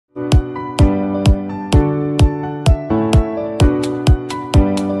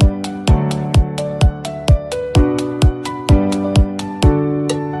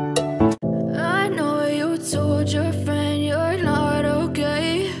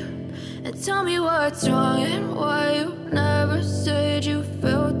Tell me what's wrong and why you never said you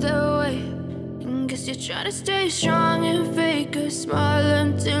felt that way. And guess you're trying to stay strong and fake a smile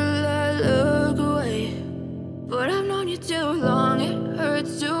until I look away. But I've known you too long, it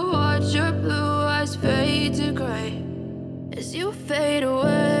hurts to watch your blue eyes fade to gray as you fade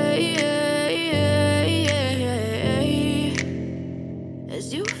away,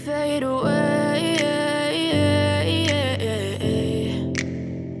 as you fade away.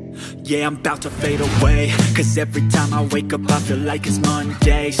 Yeah, I'm about to fade away, cause every time I wake up I feel like it's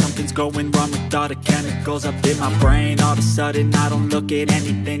Monday. Something's going wrong with all the chemicals up in my brain. All of a sudden I don't look at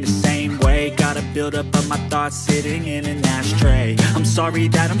anything the same way. Got a build up of my thoughts sitting in an ashtray. I'm sorry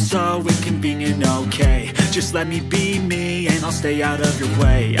that I'm so inconvenient, okay. Just let me be me and I'll stay out of your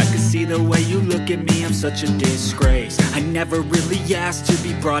way. I can see the way you look at me, I'm such a disgrace. I never really asked to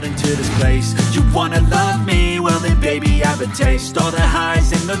be brought into this place. You wanna love me? Well then baby have a taste. All the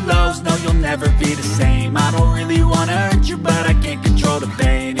highs and the lows, no you'll never be the same. I don't really wanna hurt you but I can't control the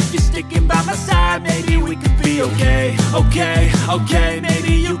pain. If you're sticking by my side, maybe we could be okay. Okay,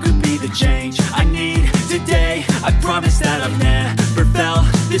 maybe you could be the change I need today. I promise that I've never felt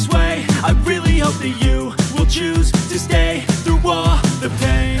this way. I really hope that you will choose to stay through all the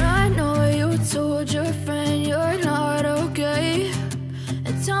pain. I know you told your friend you're not okay.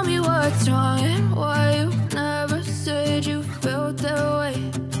 And tell me what's wrong and why you never said you felt that way.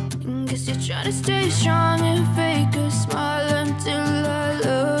 And guess you're trying to stay strong and fake a smile until I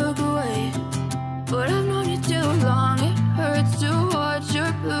look away. But I've known you too long, it hurts to watch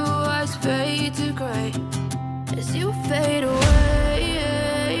your blue eyes fade to gray as you fade away,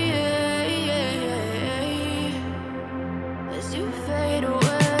 as you fade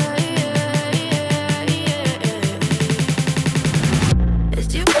away.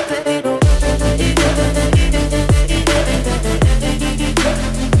 As you fade away.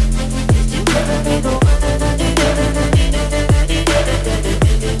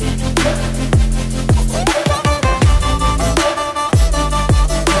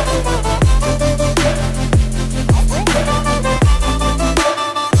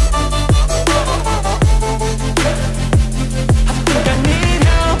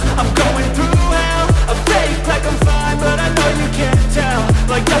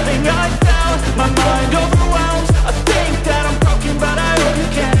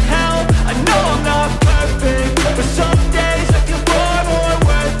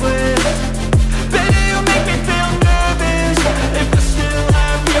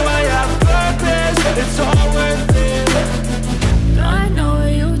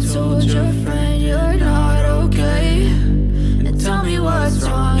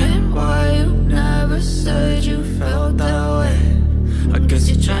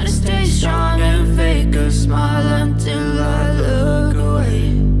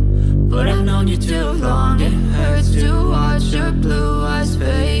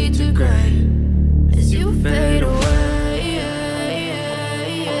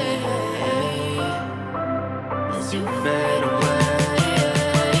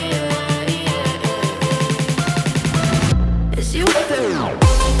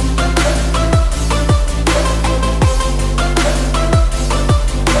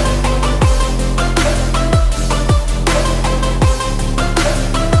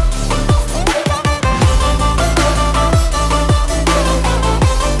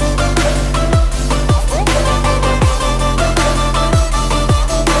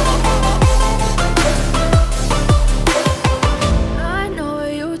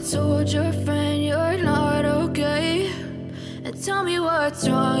 Tell me what's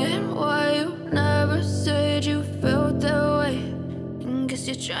wrong and why you never said you felt that way. And guess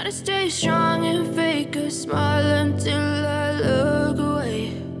you're trying to stay strong and fake